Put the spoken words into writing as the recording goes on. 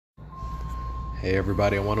Hey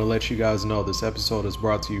everybody, I want to let you guys know this episode is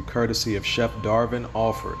brought to you courtesy of Chef Darvin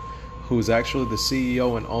Alford, who is actually the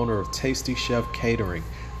CEO and owner of Tasty Chef Catering.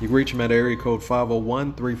 You can reach him at area code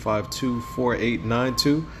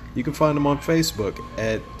 501-352-4892. You can find him on Facebook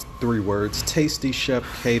at 3 words, Tasty Chef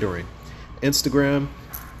Catering. Instagram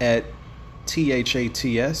at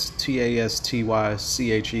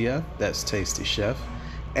THATSTASTYCHEF, that's Tasty Chef.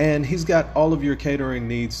 And he's got all of your catering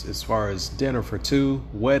needs as far as dinner for two,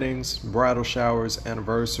 weddings, bridal showers,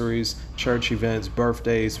 anniversaries, church events,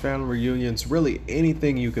 birthdays, family reunions, really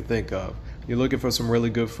anything you could think of. You're looking for some really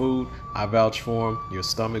good food, I vouch for him. Your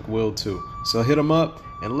stomach will too. So hit him up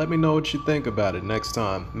and let me know what you think about it next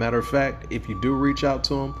time. Matter of fact, if you do reach out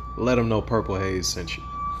to him, let him know Purple Haze sent you.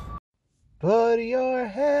 Put your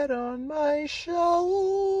head on my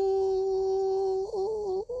shoulder,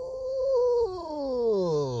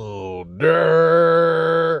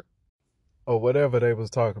 or whatever they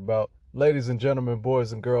was talking about. Ladies and gentlemen,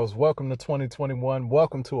 boys and girls, welcome to 2021.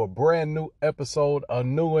 Welcome to a brand new episode, a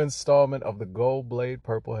new installment of the Gold Blade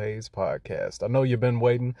Purple Haze podcast. I know you've been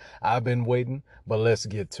waiting. I've been waiting, but let's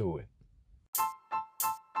get to it.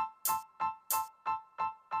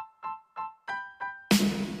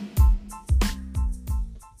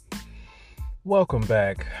 Welcome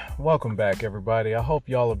back, everybody. I hope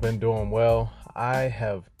y'all have been doing well. I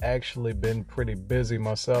have actually been pretty busy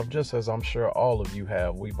myself, just as I'm sure all of you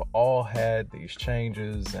have. We've all had these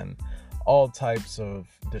changes and all types of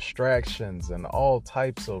distractions and all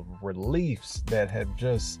types of reliefs that have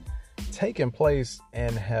just taken place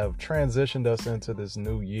and have transitioned us into this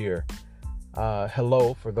new year.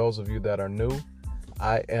 Hello, for those of you that are new.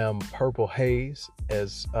 I am Purple Haze,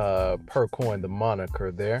 as per coined the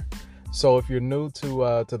moniker there. So if you're new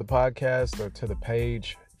to the podcast or to the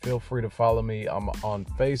page, feel free to follow me. I'm on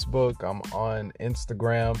Facebook. I'm on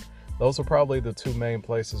Instagram. Those are probably the two main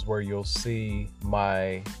places where you'll see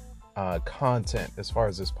my content as far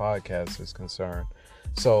as this podcast is concerned.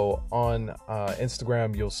 So on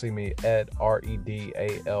Instagram, you'll see me at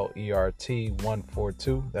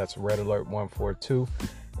REDALERT142. That's Red Alert 142.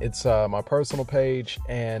 It's my personal page,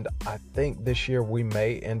 and I think this year we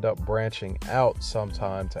may end up branching out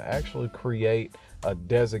sometime to actually create a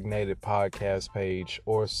designated podcast page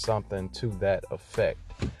or something to that effect.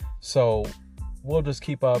 So we'll just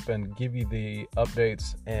keep up and give you the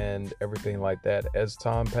updates and everything like that as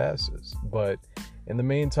time passes. But in the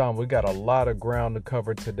meantime, we got a lot of ground to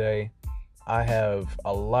cover today. I have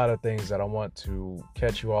a lot of things that I want to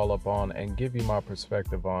catch you all up on and give you my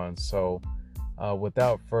perspective on. So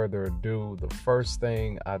without further ado, the first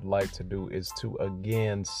thing I'd like to do is to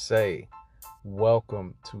again say,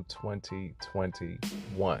 welcome to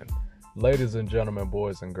 2021. Ladies and gentlemen,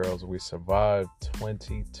 boys and girls, we survived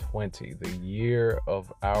 2020, the year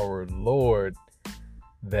of our Lord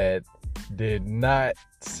that did not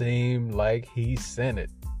seem like he sent it.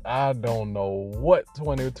 I don't know what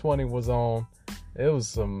 2020 was on. It was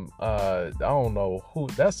some, I don't know who,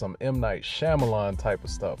 that's some M. Night Shyamalan type of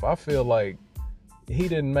stuff. I feel like he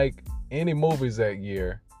didn't make any movies that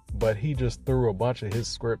year, but he just threw a bunch of his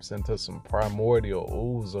scripts into some primordial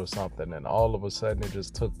ooze or something, and all of a sudden it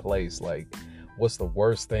just took place. Like, what's the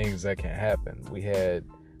worst things that can happen? We had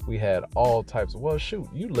all types of, well, shoot,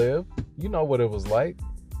 you live, you know what it was like.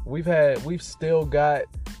 We've still got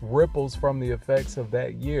ripples from the effects of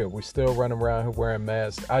that year. We're still running around here wearing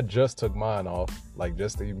masks. I just took mine off, like,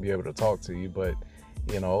 just to even be able to talk to you, but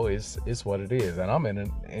you know, it's what it is. And I'm in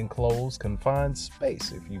an enclosed, confined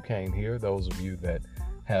space. If you came here, those of you that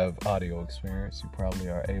have audio experience, you probably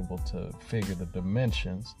are able to figure the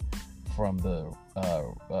dimensions from the,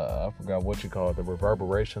 I forgot what you call it, the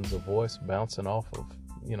reverberations of voice bouncing off of,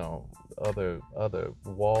 you know, other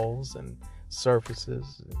walls and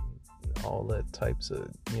surfaces and all that types of,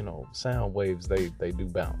 you know, sound waves. They do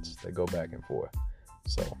bounce. They go back and forth.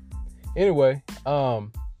 So anyway,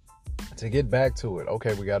 to get back to it,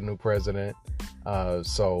 okay, we got a new president.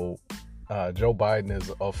 So Joe Biden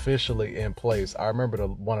is officially in place. I remember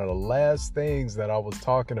one of the last things that I was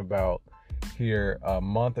talking about here a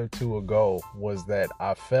month or two ago was that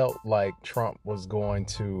I felt like Trump was going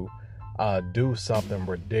to do something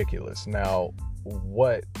ridiculous. Now,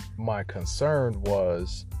 what my concern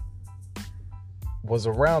was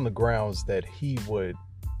around the grounds that he would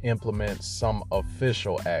implement some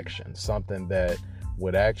official action, something that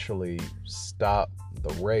would actually stop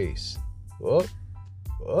the race.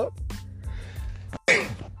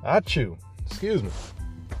 Achoo. Excuse me.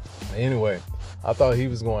 Anyway, I thought he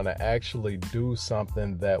was going to actually do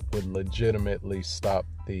something that would legitimately stop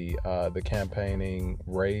the campaigning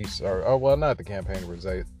race, or well, not the campaigning race.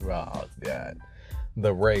 Oh God,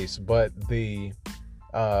 the race, but the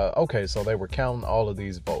Okay, so they were counting all of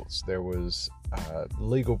these votes. There was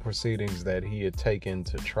legal proceedings that he had taken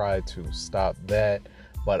to try to stop that,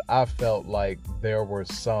 but I felt like there was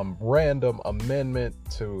some random amendment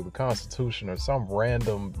to the Constitution or some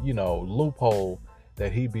random, loophole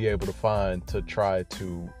that he'd be able to find to try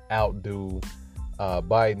to outdo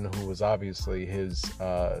Biden, who was obviously his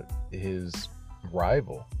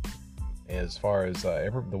rival as far as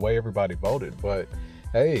the way everybody voted. But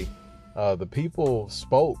hey, the people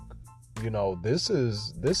spoke. This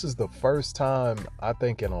is the first time, I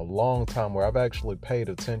think, in a long time where I've actually paid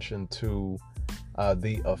attention to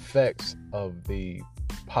the effects of the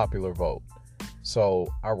popular vote.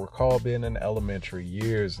 So I recall being in elementary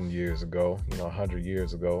years and years ago, 100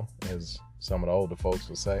 years ago, as some of the older folks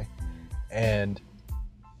would say, and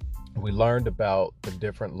we learned about the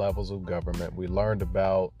different levels of government. We learned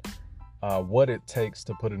about what it takes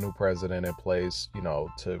to put a new president in place,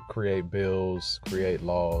 to create bills, create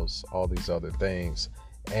laws, all these other things.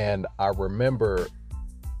 And I remember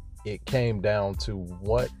it came down to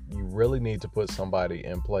what you really need to put somebody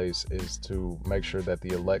in place is to make sure that the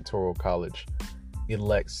Electoral College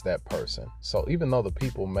elects that person. So even though the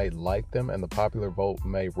people may like them and the popular vote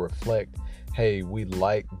may reflect, hey, we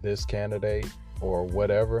like this candidate or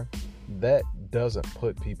whatever, that doesn't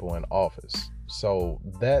put people in office. So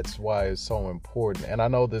that's why it's so important. And I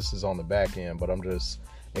know this is on the back end, but I'm just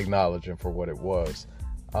acknowledging for what it was.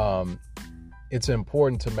 It's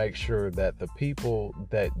important to make sure that the people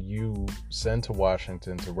that you send to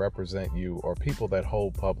Washington to represent you, or people that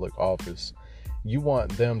hold public office, you want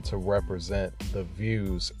them to represent the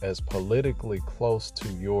views as politically close to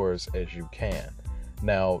yours as you can.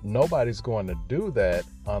 Now, nobody's going to do that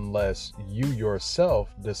unless you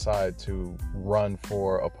yourself decide to run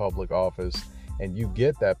for a public office and you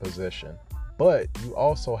get that position. But you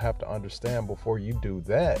also have to understand before you do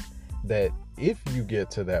that if you get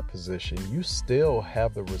to that position, you still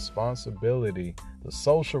have the responsibility, the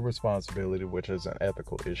social responsibility, which is an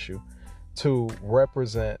ethical issue, to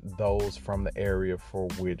represent those from the area for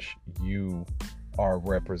which you are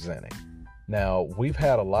representing. Now, we've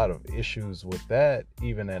had a lot of issues with that,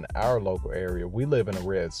 even in our local area. We live in a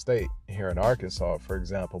red state here in Arkansas, for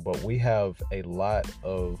example, but we have a lot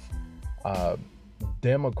of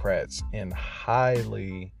Democrats in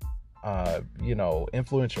highly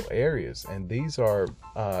influential areas, and these are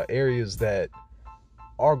areas that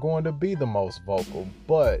are going to be the most vocal.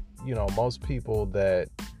 But most people that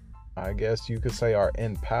I guess you could say are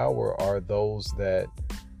in power are those that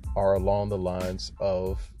are along the lines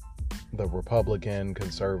of the Republican,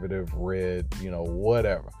 conservative, red,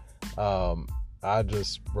 whatever. I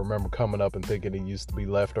just remember coming up and thinking it used to be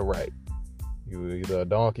left or right. You were either a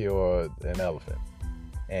donkey or an elephant.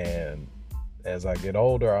 And as I get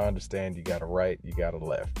older, I understand you got a right, you got a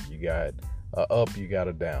left, you got a up, you got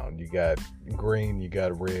a down, you got green, you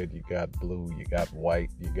got red, you got blue, you got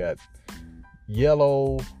white, you got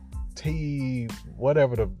yellow, tea,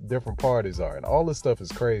 whatever the different parties are. And all this stuff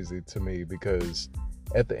is crazy to me because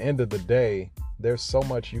at the end of the day, there's so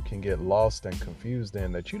much you can get lost and confused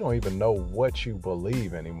in that you don't even know what you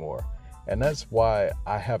believe anymore. And that's why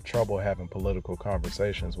I have trouble having political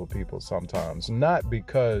conversations with people sometimes. Not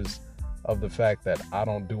because of the fact that I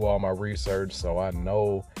don't do all my research, so I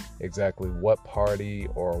know exactly what party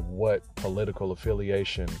or what political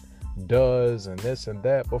affiliation does and this and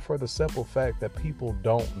that, but for the simple fact that people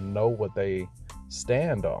don't know what they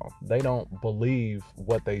stand on. They don't believe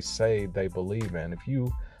what they say they believe in. If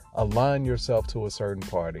you align yourself to a certain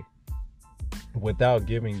party without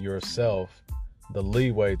giving yourself the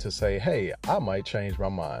leeway to say, hey, I might change my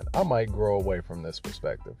mind, I might grow away from this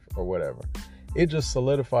perspective or whatever, it just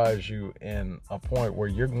solidifies you in a point where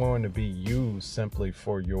you're going to be used simply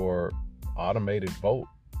for your automated vote,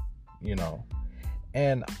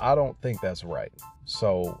 and I don't think that's right.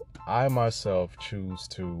 So I myself choose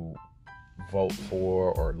to vote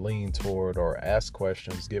for or lean toward or ask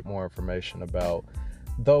questions, get more information about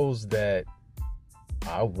those that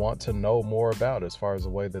I want to know more about as far as the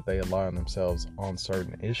way that they align themselves on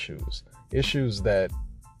certain issues that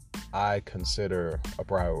I consider a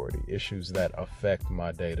priority, issues that affect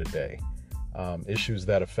my day-to-day, issues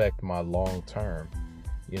that affect my long-term,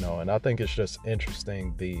 and I think it's just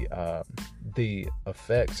interesting the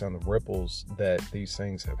effects and the ripples that these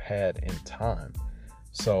things have had in time.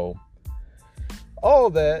 So all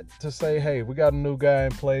that to say, hey, we got a new guy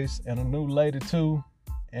in place and a new lady too,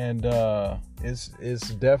 and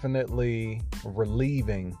it's definitely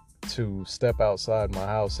relieving to step outside my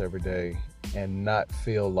house every day and not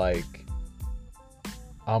feel like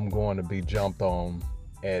I'm going to be jumped on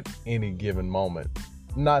at any given moment.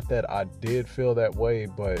 Not that I did feel that way,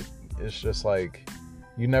 but it's just like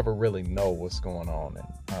you never really know what's going on.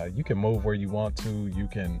 And you can move where you want to. You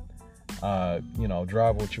can,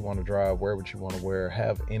 drive what you want to drive, wear what you want to wear,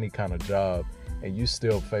 have any kind of job, and you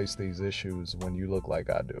still face these issues when you look like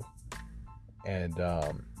I do. And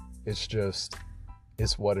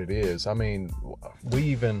it's what it is. I mean, we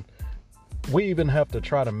even have to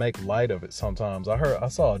try to make light of it sometimes. I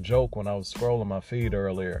saw a joke when I was scrolling my feed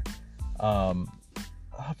earlier.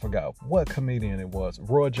 I forgot what comedian it was.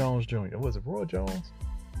 Roy Jones Jr. Was it Roy Jones?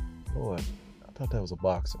 Lord, I thought that was a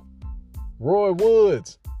boxer. Roy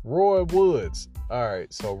Woods. All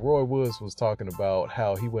right, so Roy Woods was talking about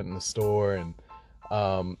how he went in the store and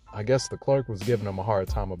I guess the clerk was giving him a hard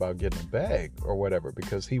time about getting a bag or whatever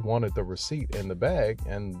because he wanted the receipt in the bag,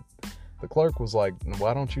 and the clerk was like,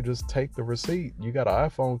 why don't you just take the receipt? You got an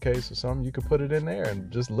iPhone case or something, you could put it in there and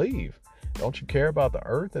just leave. Don't you care about the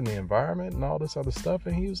earth and the environment and all this other stuff?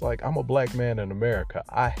 And he was like, I'm a black man in America.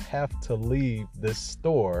 I have to leave this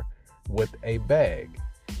store with a bag.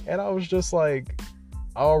 And I was just like,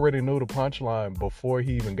 I already knew the punchline before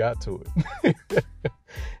he even got to it.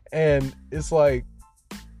 And it's like,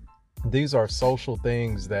 these are social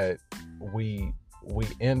things that we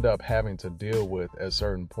end up having to deal with at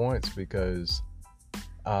certain points because,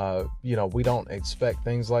 we don't expect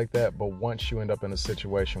things like that. But once you end up in a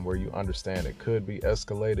situation where you understand it could be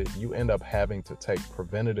escalated, you end up having to take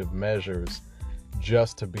preventative measures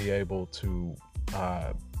just to be able to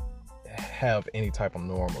have any type of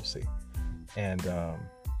normalcy. And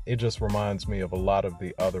it just reminds me of a lot of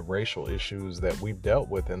the other racial issues that we've dealt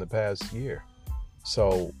with in the past year.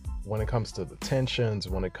 So when it comes to the tensions,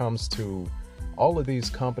 when it comes to all of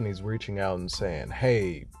these companies reaching out and saying,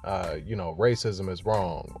 hey, racism is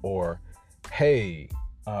wrong, or hey,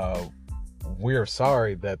 we're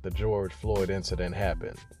sorry that the George Floyd incident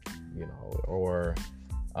happened, or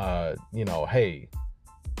hey,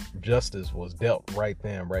 justice was dealt right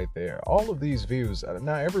then, right there. All of these views,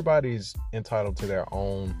 now everybody's entitled to their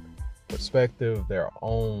own perspective, their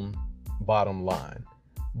own bottom line.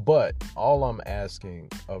 But all I'm asking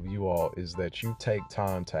of you all is that you take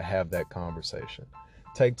time to have that conversation.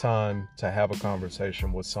 Take time to have a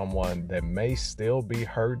conversation with someone that may still be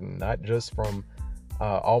hurting, not just from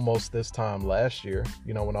almost this time last year,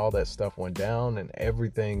 when all that stuff went down and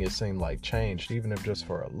everything, it seemed like changed, even if just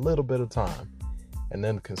for a little bit of time. And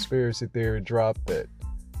then the conspiracy theory dropped that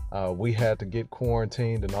we had to get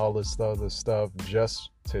quarantined and all this other stuff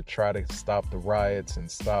just to try to stop the riots and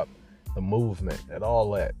stop the movement and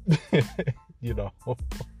all that,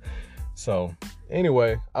 So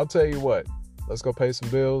anyway, I'll tell you what, let's go pay some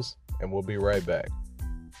bills and we'll be right back.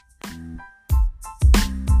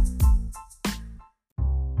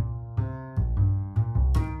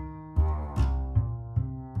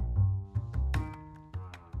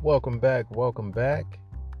 Welcome back.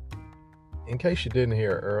 In case you didn't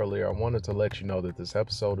hear earlier, I wanted to let you know that this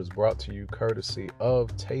episode is brought to you courtesy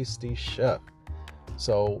of Tasty Chef.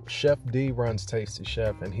 So Chef D runs Tasty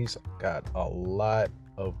Chef, and he's got a lot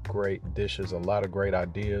of great dishes, a lot of great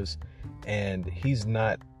ideas, and he's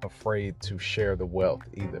not afraid to share the wealth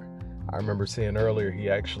either. I remember seeing earlier, he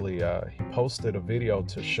actually he posted a video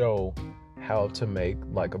to show how to make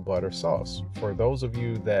like a butter sauce. For those of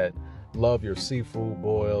you that love your seafood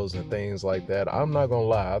boils and things like that, I'm not gonna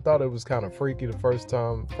lie, I thought it was kind of freaky the first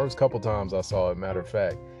couple times I saw it. Matter of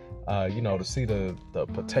fact, to see the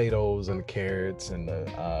potatoes and the carrots and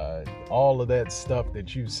the all of that stuff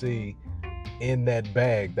that you see in that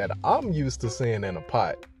bag that I'm used to seeing in a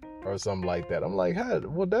pot or something like that. I'm like,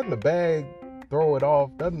 doesn't the bag throw it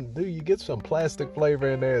off? Do you get some plastic flavor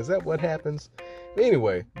in there? Is that what happens?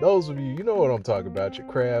 Anyway, those of you know what I'm talking about, your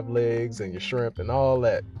crab legs and your shrimp and all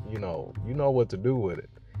that, you know what to do with it.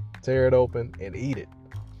 Tear it open and eat it.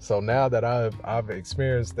 So now that I've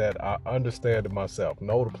experienced that, I understand it myself.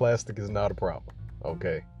 No, the plastic is not a problem.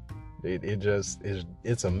 Okay. It just is.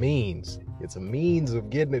 It's a means. It's a means of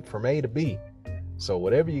getting it from A to B. So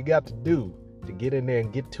whatever you got to do to get in there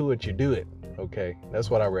and get to it, you do it. Okay. That's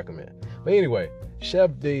what I recommend. But anyway, Chef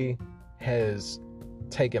D has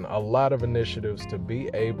taken a lot of initiatives to be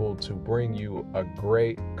able to bring you a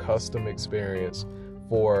great custom experience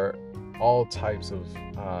for all types of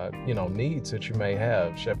needs that you may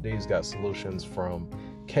have. Chef D's got solutions from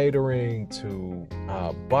catering to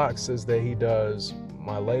boxes that he does.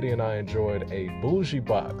 My lady and I enjoyed a bougie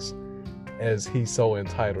box, as he so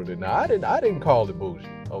entitled it. Now I didn't call it bougie,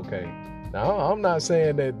 okay? Now I'm not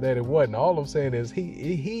saying that it wasn't. All I'm saying is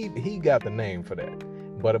he got the name for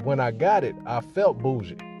that. But when I got it, I felt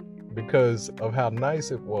bougie because of how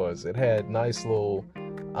nice it was. It had nice little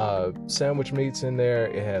sandwich meats in there.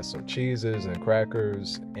 It had some cheeses and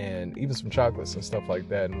crackers and even some chocolates and stuff like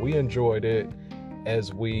that. And we enjoyed it.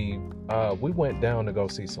 as we went down to go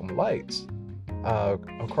see some lights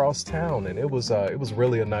across town, and it was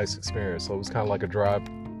really a nice experience. So it was kind of like a drive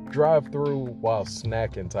through while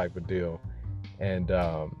snacking type of deal, and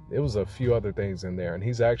it was a few other things in there. And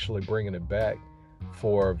he's actually bringing it back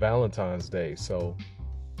for Valentine's Day. So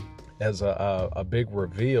as a big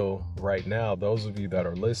reveal right now, those of you that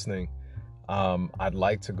are listening, I'd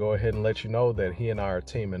like to go ahead and let you know that he and I are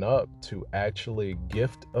teaming up to actually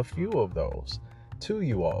gift a few of those to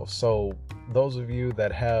you all. So those of you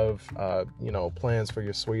that have, plans for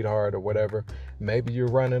your sweetheart or whatever, maybe you're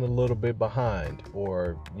running a little bit behind,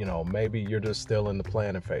 or, maybe you're just still in the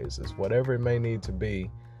planning phases, whatever it may need to be,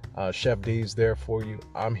 Chef D's there for you.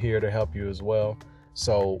 I'm here to help you as well.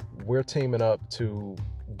 So we're teaming up to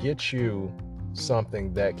get you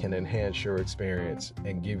something that can enhance your experience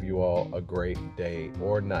and give you all a great day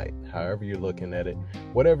or night, however you're looking at it,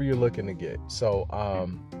 whatever you're looking to get. So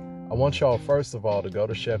I want y'all, first of all, to go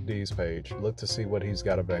to Chef D's page, look to see what he's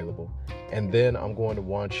got available. And then I'm going to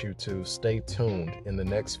want you to stay tuned. In the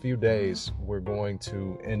next few days, we're going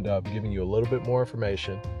to end up giving you a little bit more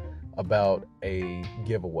information about a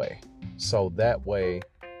giveaway. So that way,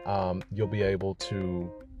 you'll be able to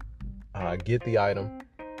get the item,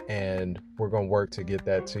 and we're going to work to get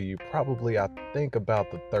that to you probably, I think, about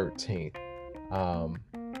the 13th.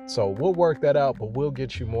 So we'll work that out, but we'll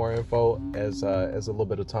get you more info as a little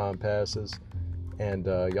bit of time passes, and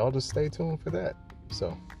y'all just stay tuned for that.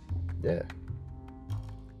 So, yeah.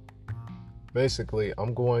 Basically,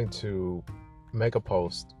 I'm going to make a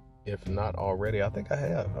post, if not already. I think I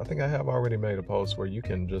have already made a post where you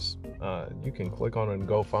can just you can click on it and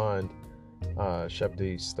go find Chef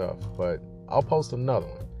D's stuff. But I'll post another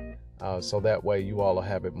one, so that way you all will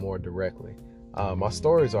have it more directly. My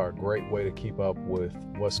stories are a great way to keep up with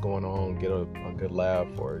what's going on, get a good laugh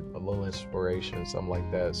or a little inspiration, something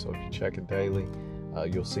like that. So if you check it daily,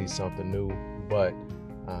 you'll see something new. But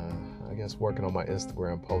I guess working on my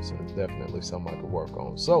Instagram posting is definitely something I could work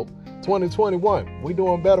on. So 2021, we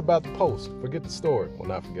doing better about the post. Forget the story. Well,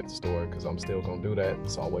 not forget the story, because I'm still going to do that.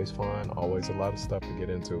 It's always fun, always a lot of stuff to get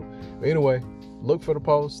into. But anyway, look for the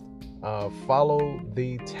post, follow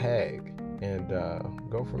the tag, and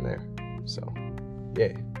go from there. So,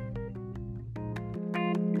 yeah.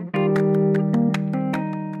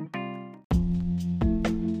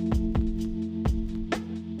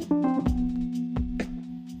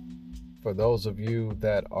 For those of you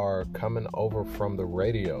that are coming over from the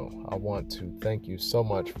radio, I want to thank you so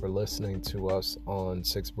much for listening to us on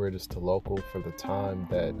Six Bridges to Local for the time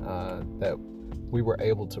that we were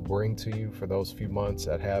able to bring to you for those few months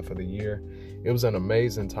at half of the year. It was an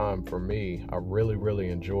amazing time for me. I really, really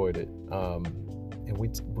enjoyed it. And we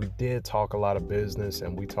did talk a lot of business,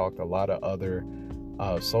 and we talked a lot of other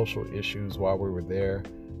social issues while we were there.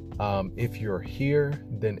 If you're here,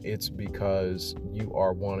 then it's because you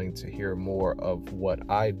are wanting to hear more of what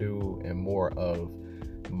I do and more of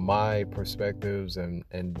my perspectives and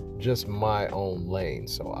just my own lane.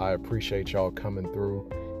 So I appreciate y'all coming through,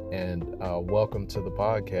 and welcome to the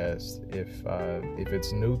podcast. If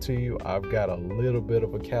it's new to you, I've got a little bit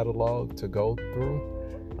of a catalog to go through.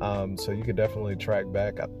 So you could definitely track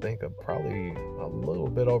back, I think, probably a little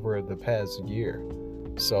bit over the past year.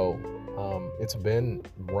 So it's been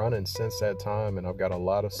running since that time, and I've got a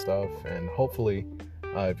lot of stuff, and hopefully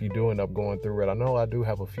if you do end up going through it, I know I do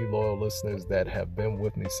have a few loyal listeners that have been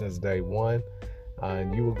with me since day one,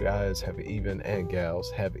 and you guys and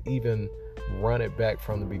gals have even run it back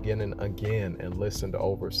from the beginning again and listened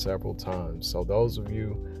over several times. So those of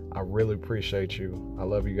you, I really appreciate you. I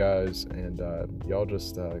love you guys, and y'all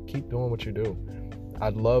just keep doing what you do.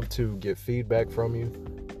 I'd love to get feedback from you.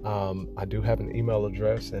 I do have an email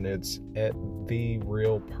address, and it's at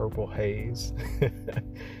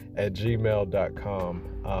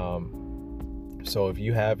therealpurplehaze@gmail.com. So if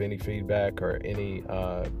you have any feedback or any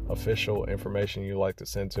official information you'd like to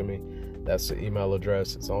send to me, that's the email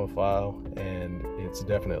address. It's on file, and it's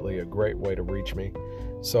definitely a great way to reach me.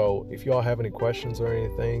 So if y'all have any questions or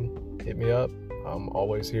anything, hit me up. I'm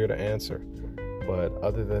always here to answer. But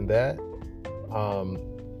other than that,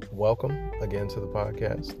 welcome again to the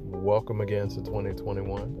podcast. Welcome again to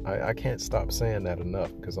 2021. I can't stop saying that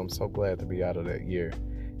enough, because I'm so glad to be out of that year.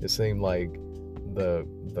 It seemed like the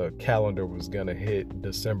calendar was gonna hit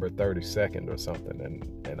December 32nd or something,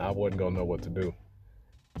 and I wasn't gonna know what to do.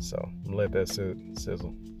 So let that sit and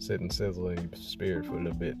sizzle in your spirit for a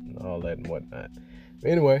little bit, and all that and whatnot. But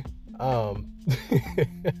anyway,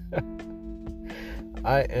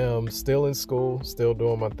 I am still in school, still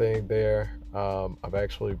doing my thing there. I've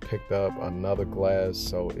actually picked up another class,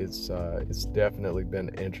 so it's definitely been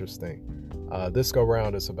interesting. This go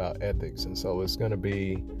round is about ethics, and so it's going to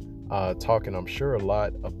be talking, I'm sure, a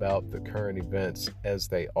lot about the current events as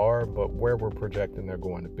they are, but where we're projecting they're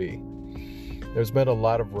going to be. There's been a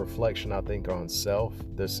lot of reflection, I think, on self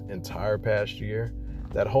this entire past year.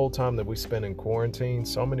 That whole time that we spent in quarantine,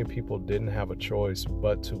 so many people didn't have a choice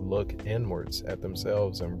but to look inwards at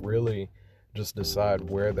themselves and really just decide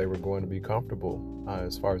where they were going to be comfortable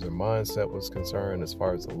as far as their mindset was concerned, as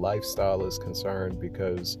far as the lifestyle is concerned,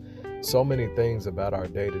 because so many things about our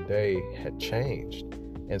day-to-day had changed.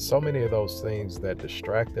 And so many of those things that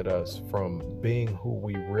distracted us from being who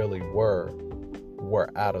we really were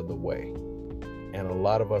out of the way. And a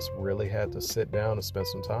lot of us really had to sit down and spend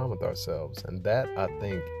some time with ourselves. And that, I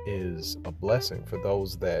think, is a blessing for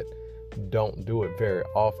those that don't do it very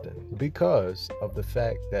often, because of the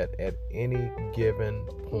fact that at any given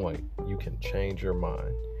point, you can change your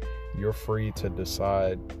mind. You're free to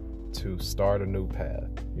decide to start a new path.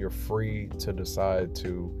 You're free to decide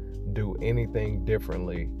to do anything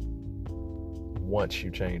differently once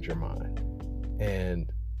you change your mind.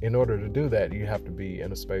 And in order to do that, you have to be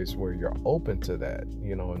in a space where you're open to that,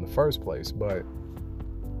 in the first place. But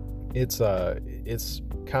it's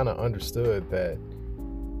kind of understood that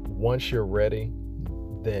once you're ready,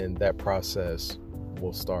 then that process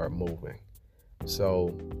will start moving.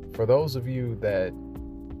 So for those of you that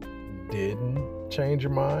didn't change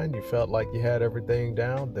your mind, you felt like you had everything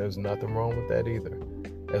down, there's nothing wrong with that either.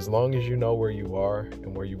 As long as you know where you are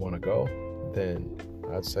and where you want to go, then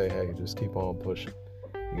I'd say, hey, just keep on pushing.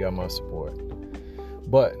 You got my support.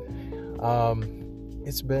 But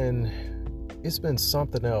it's been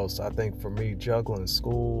something else, I think, for me, juggling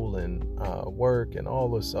school and work and all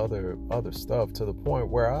this other stuff, to the point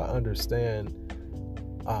where I understand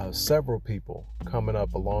several people coming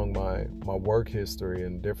up along my work history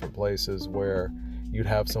in different places where you'd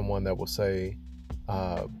have someone that will say,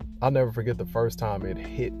 I'll never forget the first time it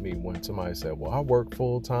hit me when somebody said, well, I work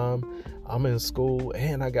full time, I'm in school,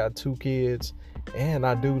 and I got 2 kids, and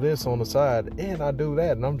I do this on the side, and I do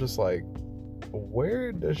that. And I'm just like,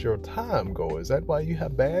 where does your time go? Is that why you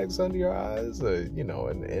have bags under your eyes?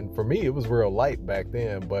 And for me, it was real light back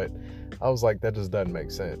then, but I was like, that just doesn't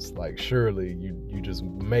make sense. Like, surely you just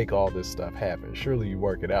make all this stuff happen. Surely you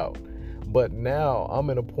work it out. But now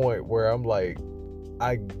I'm in a point where I'm like,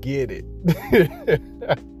 I get it.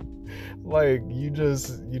 Like, you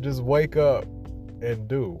just wake up and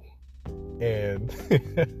do. And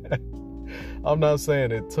I'm not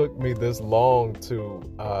saying it took me this long to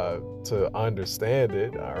understand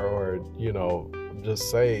it, or just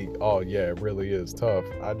say, oh yeah, it really is tough.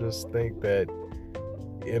 I just think that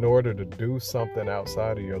in order to do something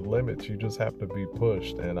outside of your limits, you just have to be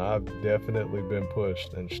pushed. And I've definitely been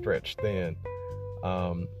pushed and stretched thin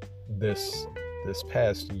this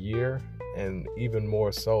past year, and even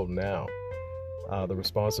more so now. The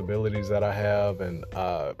responsibilities that I have, and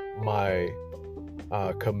my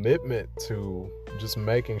commitment to just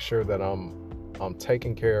making sure that I'm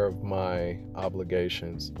taking care of my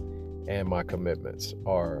obligations and my commitments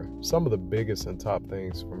are some of the biggest and top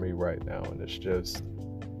things for me right now. And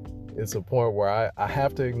it's a point where I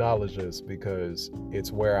have to acknowledge this, because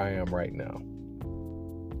it's where I am right now.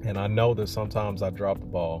 And I know that sometimes I drop the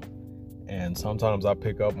ball, and sometimes I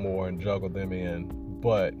pick up more and juggle them in,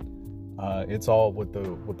 but it's all with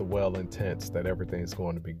the well intents that everything's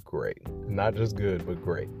going to be great. Not just good, but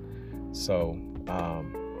great. So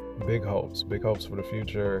big hopes for the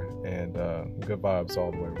future, and good vibes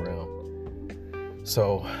all the way around.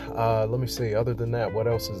 So let me see, other than that, what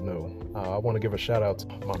else is new? I want to give a shout out to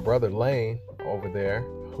my brother Lane over there,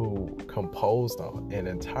 who composed an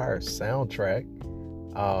entire soundtrack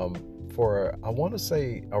for, I want to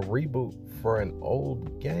say, a reboot for an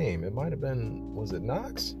old game. It might have been, was it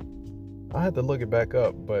Nox? I had to look it back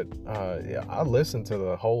up, but yeah, I listened to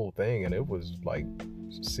the whole thing, and it was like,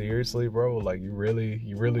 seriously, bro, like you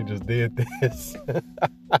really just did this.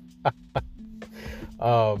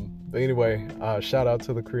 But anyway, shout out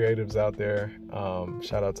to the creatives out there.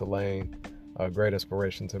 Shout out to Lane, great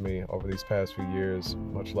inspiration to me over these past few years.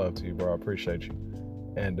 Much love to you, bro. I appreciate you.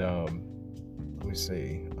 And let me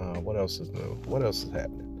see, what else is new? What else is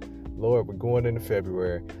happening? Lord, we're going into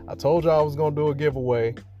February. I told y'all I was gonna do a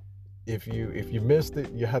giveaway. If you missed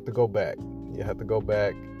it, you have to go back. You have to go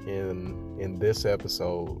back in this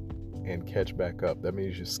episode and catch back up. That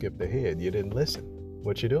means you skipped ahead. You didn't listen.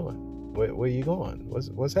 What you doing? Where you going?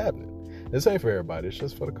 What's happening? This ain't for everybody. It's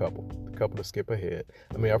just for the couple to skip ahead.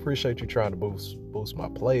 I mean, I appreciate you trying to boost my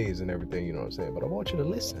plays and everything, you know what I'm saying? But I want you to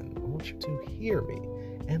listen. I want you to hear me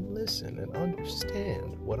and listen and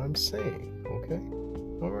understand what I'm saying, okay?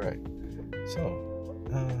 All right. So,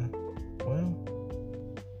 well,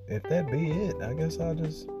 if that be it, I guess I'll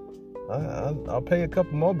pay a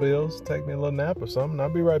couple more bills, take me a little nap or something. I'll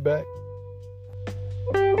be right back.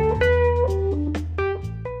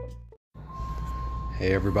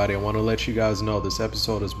 Hey everybody, I want to let you guys know this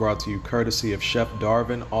episode is brought to you courtesy of Chef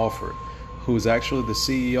Darvin Alford, who is actually the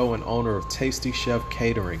CEO and owner of Tasty Chef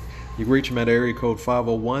Catering. You can reach him at area code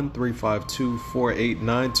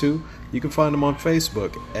 501-352-4892. You can find him on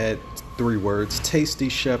Facebook at 3 words, Tasty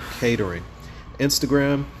Chef Catering.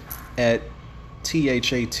 Instagram at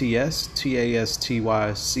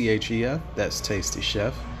THATSTASTYCHEF, that's Tasty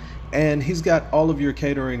Chef. And he's got all of your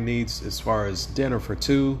catering needs as far as dinner for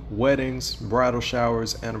two, weddings, bridal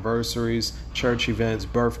showers, anniversaries, church events,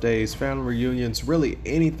 birthdays, family reunions, really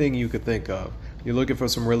anything you could think of. You're looking for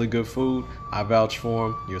some really good food, I vouch for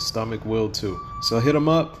him. Your stomach will too. So hit him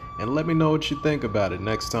up and let me know what you think about it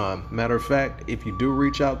next time. Matter of fact, if you do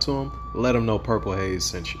reach out to him, let him know Purple Haze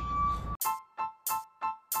sent you.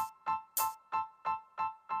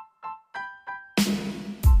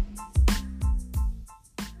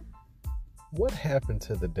 What happened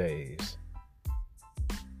to the days?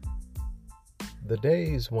 The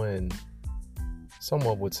days when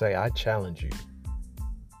someone would say, I challenge you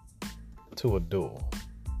to a duel.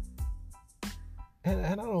 And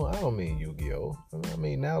I don't mean Yu-Gi-Oh! I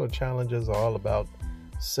mean, now the challenges are all about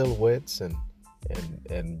silhouettes and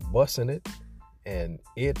busting it. And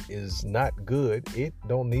it is not good. It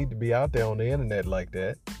don't need to be out there on the internet like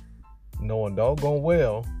that. Knowing doggone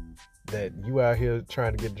well that you out here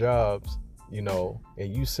trying to get jobs, you know,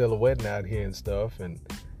 and you silhouetting out here and stuff and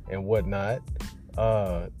whatnot.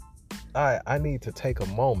 I need to take a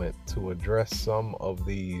moment to address some of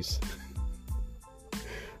these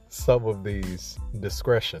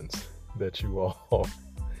discretions that you all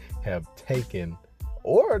have taken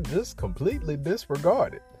or just completely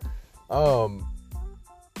disregarded.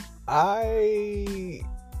 I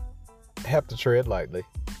have to tread lightly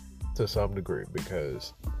to some degree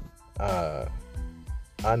because I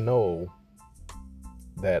know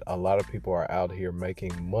that a lot of people are out here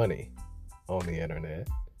making money on the internet,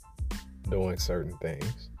 doing certain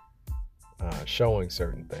things, showing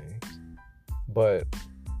certain things. But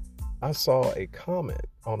I saw a comment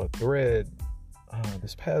on a thread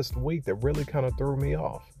this past week that really kind of threw me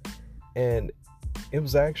off. And it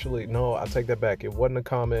was actually, no, I take that back. It wasn't a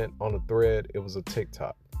comment on a thread. It was a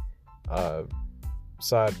TikTok.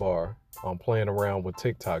 Sidebar, I'm playing around with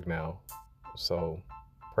TikTok now. So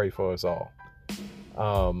pray for us all.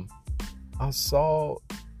 I saw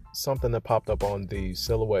something that popped up on the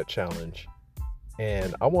silhouette challenge,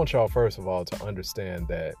 and I want y'all first of all to understand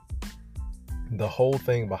that the whole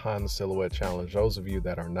thing behind the silhouette challenge, those of you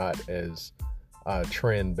that are not as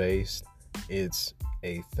trend based, it's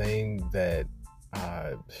a thing that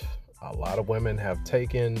a lot of women have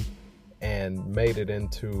taken and made it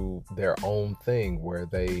into their own thing, where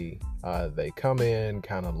they come in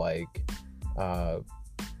kind of like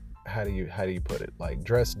how do you put it, like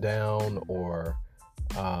dressed down, or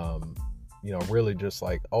really just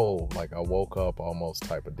like, oh, like I woke up almost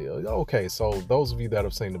type of deal. Okay, so those of you that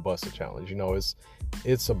have seen the Busted Challenge,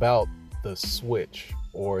 it's about the switch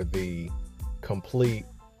or the complete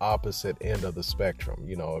opposite end of the spectrum.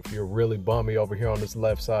 If you're really bummy over here on this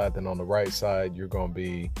left side, then on the right side you're gonna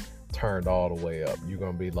be turned all the way up. You're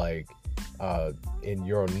gonna be like in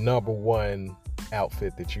your number one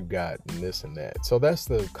outfit that you got and this and that. So that's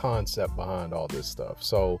the concept behind all this stuff.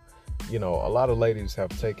 So a lot of ladies have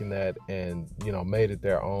taken that and made it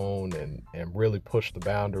their own and really pushed the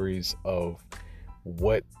boundaries of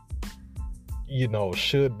what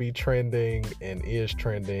should be trending and is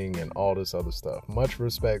trending and all this other stuff. Much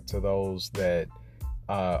respect to those that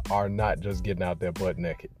are not just getting out there butt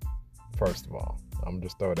naked. First of all, I'm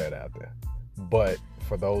just throw that out there. But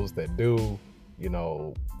for those that do,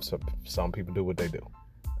 some people do what they do.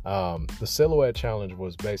 The silhouette challenge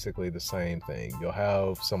was basically the same thing. You'll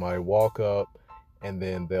have somebody walk up and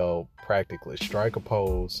then they'll practically strike a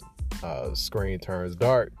pose. Screen turns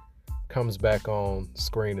dark, comes back on,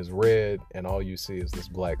 screen is red, and all you see is this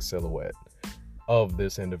black silhouette of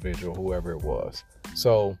this individual, whoever it was.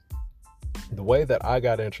 So the way that I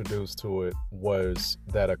got introduced to it was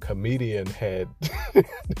that a comedian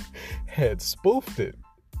had spoofed it.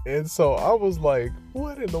 And so I was like,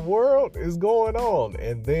 what in the world is going on?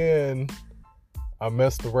 And then I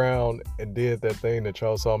messed around and did that thing that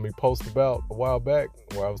y'all saw me post about a while back,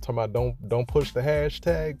 where I was talking about don't push the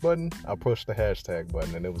hashtag button. I pushed the hashtag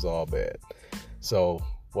button and it was all bad. So,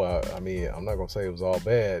 I'm not going to say it was all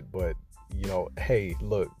bad, but, hey,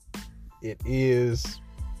 look, it is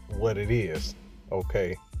what it is.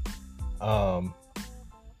 Okay.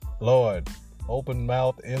 Lord, open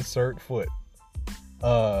mouth, insert foot.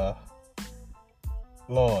 Uh,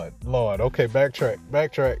 Lord. Okay, backtrack.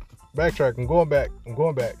 I'm going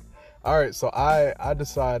back. All right, so I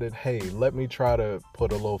decided, hey, let me try to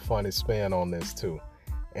put a little funny spin on this too.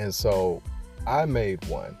 And so I made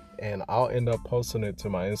one, and I'll end up posting it to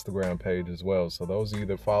my Instagram page as well. So those of you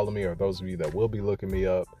that follow me, or those of you that will be looking me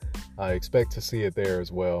up, I expect to see it there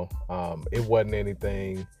as well. It wasn't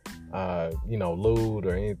anything, lewd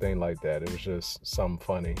or anything like that. It was just something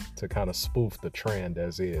funny to kind of spoof the trend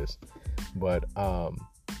as is. But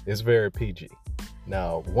it's very PG.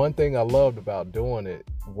 Now, one thing I loved about doing it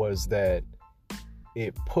was that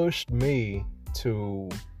it pushed me to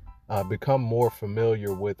become more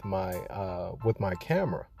familiar with my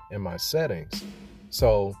camera and my settings.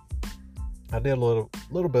 So I did a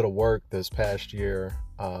little bit of work this past year,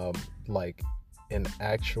 like in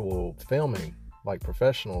actual filming, like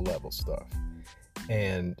professional level stuff.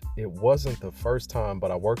 And it wasn't the first time,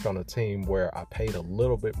 but I worked on a team where I paid a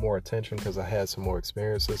little bit more attention because I had some more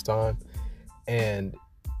experience this time. And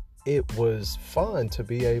it was fun to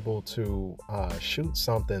be able to shoot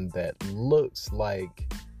something that looks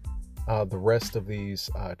like the rest of these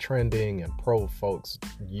trending and pro folks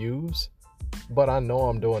use. But I know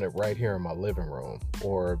I'm doing it right here in my living room,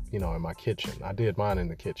 or, in my kitchen. I did mine in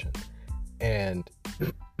the kitchen. And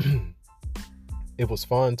it was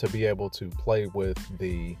fun to be able to play with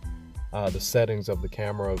the settings of the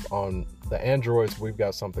camera. On the Androids, we've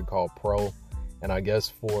got something called Pro, and I guess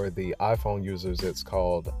for the iPhone users, it's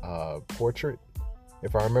called Portrait,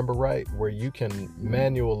 if I remember right, where you can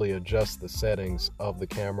manually adjust the settings of the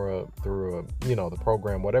camera through the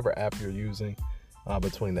program, whatever app you're using,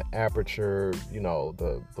 between the aperture,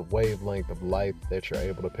 the wavelength of light that you're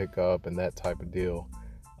able to pick up, and that type of deal.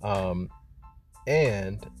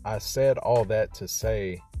 And I said all that to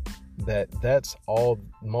say that that's all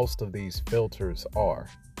most of these filters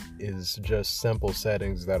is just simple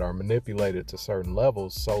settings that are manipulated to certain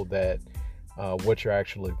levels so that what you're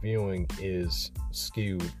actually viewing is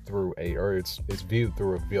skewed through it's viewed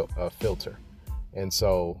through a filter. And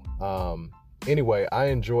so anyway, I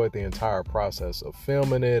enjoyed the entire process of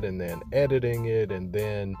filming it and then editing it, and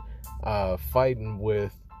then fighting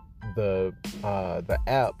with the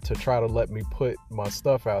app to try to let me put my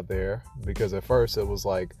stuff out there, because at first it was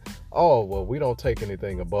like, oh well, we don't take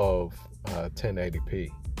anything above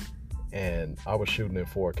 1080p, and I was shooting in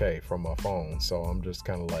 4K from my phone. So I'm just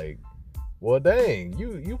kind of like, well dang,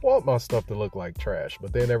 you want my stuff to look like trash,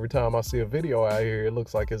 but then every time I see a video out here, it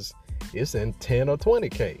looks like it's in 10 or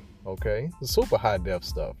 20K. Okay, the super high def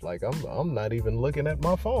stuff, like I'm not even looking at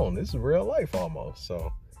my phone. This is real life almost.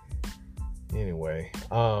 So anyway,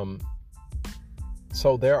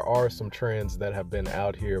 so there are some trends that have been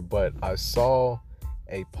out here, but I saw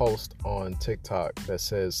a post on TikTok that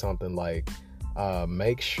says something like,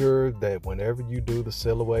 make sure that whenever you do the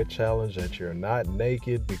silhouette challenge that you're not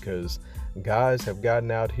naked, because guys have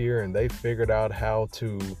gotten out here and they figured out how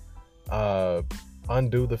to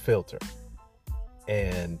undo the filter.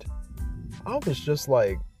 And I was just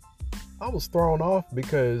like, I was thrown off,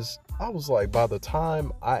 because I was like, by the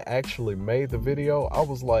time I actually made the video, I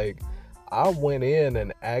was like, I went in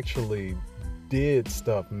and actually did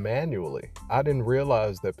stuff manually. I didn't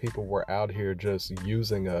realize that people were out here just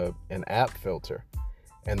using an app filter.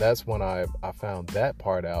 And that's when I found that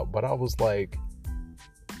part out. But I was like,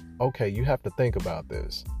 okay, you have to think about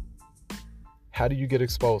this. How do you get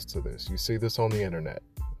exposed to this? You see this on the internet.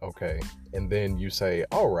 Okay. And then you say,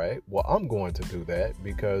 all right, well, I'm going to do that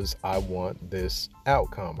because I want this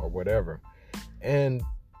outcome or whatever. And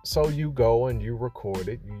so you go and you record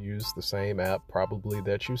it. You use the same app probably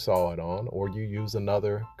that you saw it on, or you use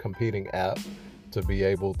another competing app to be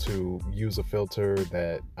able to use a filter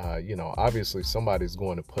that, obviously somebody's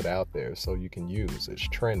going to put out there so you can use. It's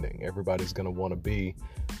trending. Everybody's going to want to be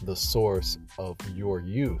the source of your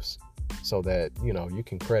use so that, you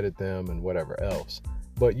can credit them and whatever else.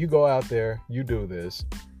 But you go out there, you do this.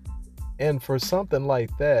 And for something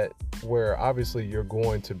like that, where obviously you're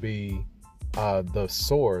going to be the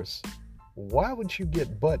source, why would you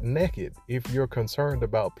get butt naked if you're concerned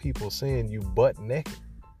about people seeing you butt naked?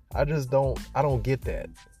 I don't get that.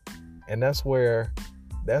 And that's where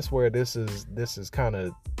this is kind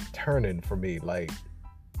of turning for me. Like,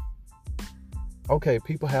 okay,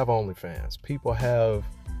 people have OnlyFans. People have,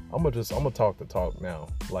 I'm gonna talk the talk now.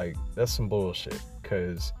 Like, that's some bullshit.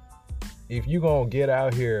 Because if you gonna get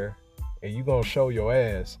out here and you gonna show your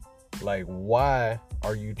ass, like, why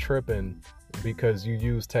are you tripping because you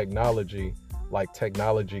use technology? Like,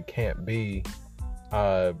 technology can't be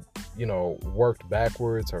worked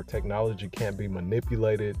backwards, or technology can't be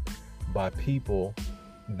manipulated by people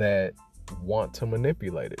that want to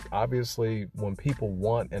manipulate it. Obviously, when people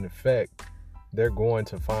want an effect, they're going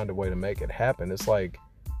to find a way to make it happen. It's like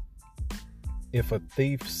if a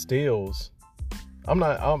thief steals, I'm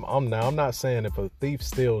not saying if a thief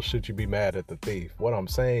steals, should you be mad at the thief? What I'm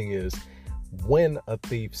saying is, when a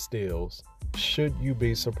thief steals, should you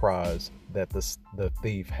be surprised that the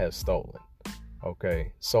thief has stolen?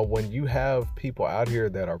 Okay, so when you have people out here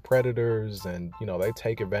that are predators and, they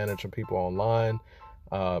take advantage of people online,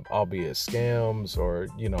 albeit scams or,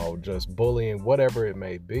 just bullying, whatever it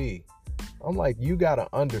may be, I'm like, you got to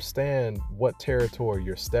understand what territory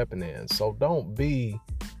you're stepping in. So don't be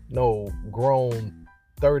no grown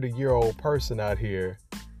 30-year-old person out here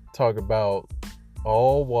talk about,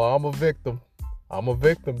 oh, well, I'm a victim. I'm a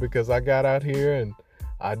victim because I got out here and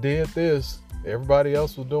I did this. Everybody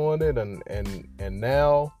else was doing it, and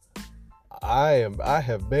now I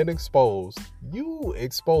have been exposed. You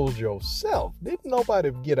exposed yourself. Didn't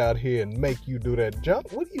nobody get out here and make you do that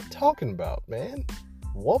jump? What are you talking about, man?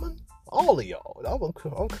 Woman? All of y'all.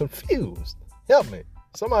 I'm confused. Help me.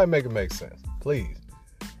 Somebody make it make sense, please.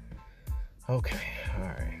 Okay, all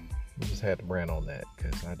right. We just had to rant on that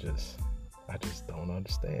because I just don't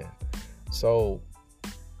understand. So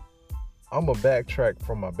I'm going to backtrack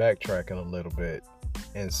from my backtracking a little bit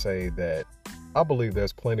and say that I believe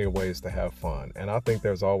there's plenty of ways to have fun. And I think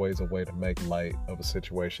there's always a way to make light of a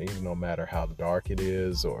situation, even no matter how dark it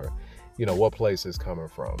is or, what place it's coming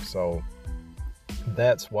from. So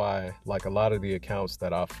that's why, like, a lot of the accounts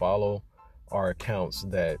that I follow are accounts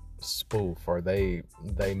that spoof or they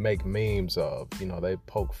make memes of, they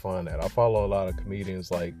poke fun at. I follow a lot of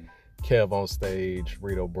comedians like Kev on Stage,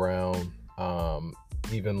 Rito Brown,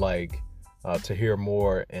 even like Tahir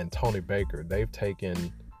Moore and Tony Baker. They've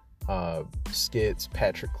taken skits,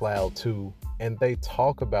 Patrick Cloud too, and they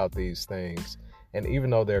talk about these things. And even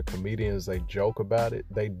though they're comedians, they joke about it.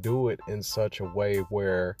 They do it in such a way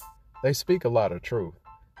where they speak a lot of truth.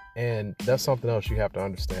 And that's something else you have to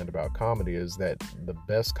understand about comedy, is that the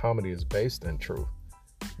best comedy is based in truth,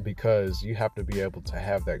 because you have to be able to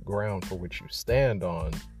have that ground for which you stand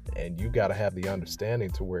on, and you got to have the understanding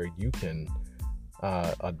to where you can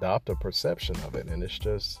adopt a perception of it. And it's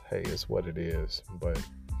just, hey, it's what it is. But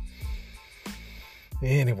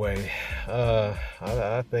anyway,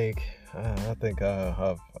 I think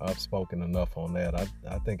I've spoken enough on that.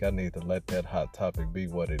 I think I need to let that hot topic be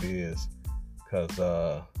what it is, because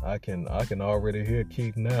I can already hear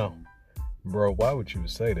Keith now. Bro, why would you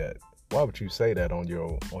say that? Why would you say that on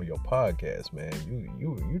your podcast, man?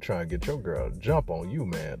 You trying to get your girl to jump on you,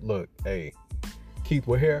 man. Look, hey, Keith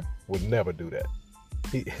Ware would never do that.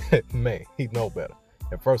 He know better.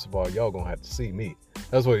 And first of all, y'all gonna have to see me.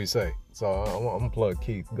 That's what he say. So I'm gonna plug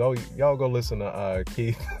Keith. Y'all go listen to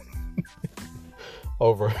Keith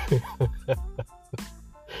over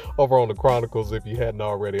on the Chronicles if you hadn't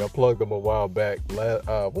already. I plugged them a while back.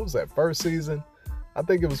 What was that, first season? I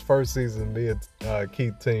think it was first season. Me and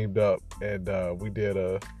Keith teamed up and we did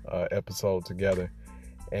a episode together.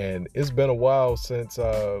 And it's been a while since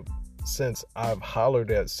I've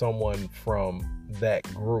hollered at someone from that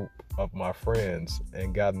group of my friends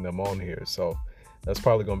and gotten them on here. So that's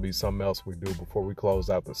probably going to be something else we do before we close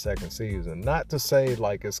out the second season. Not to say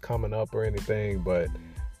like it's coming up or anything, but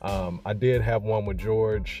I did have one with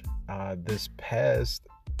George this past,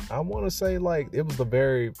 I want to say, like, it was the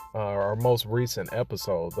very our most recent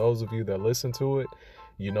episode. Those of you that listen to it,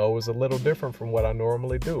 it was a little different from what I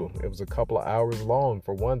normally do. It was a couple of hours long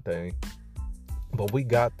for one thing, but we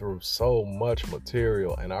got through so much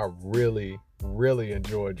material, and I really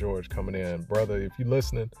enjoyed George coming in. Brother, if you're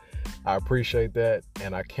listening, I appreciate that,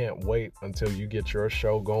 and I can't wait until you get your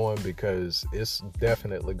show going, because it's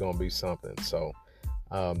definitely gonna be something. So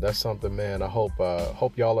that's something, man, I hope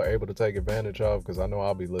y'all are able to take advantage of, because I know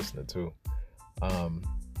I'll be listening too.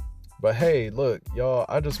 But hey, look, y'all,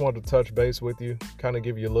 I just wanted to touch base with you, kind of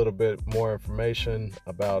give you a little bit more information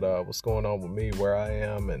about what's going on with me, where I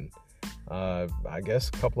am, and I guess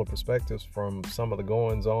a couple of perspectives from some of the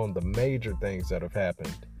goings on, the major things that have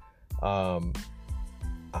happened.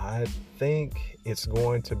 I think it's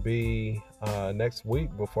going to be next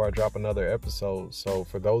week before I drop another episode. So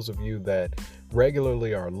for those of you that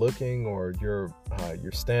regularly are looking, or you're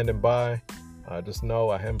standing by, just know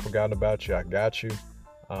I haven't forgotten about you. I got you.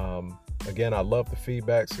 Again, I love the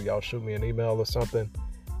feedback, so y'all shoot me an email or something.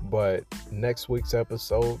 But next week's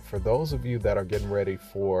episode, for those of you that are getting ready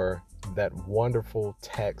for that wonderful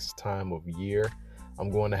tax time of year, I'm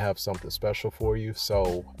going to have something special for you.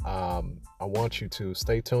 So I want you to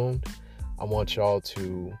stay tuned. I want y'all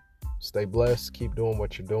to stay blessed, keep doing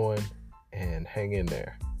what you're doing, and hang in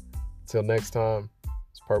there. Till next time,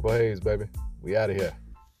 it's Purple Haze, baby. We out of here.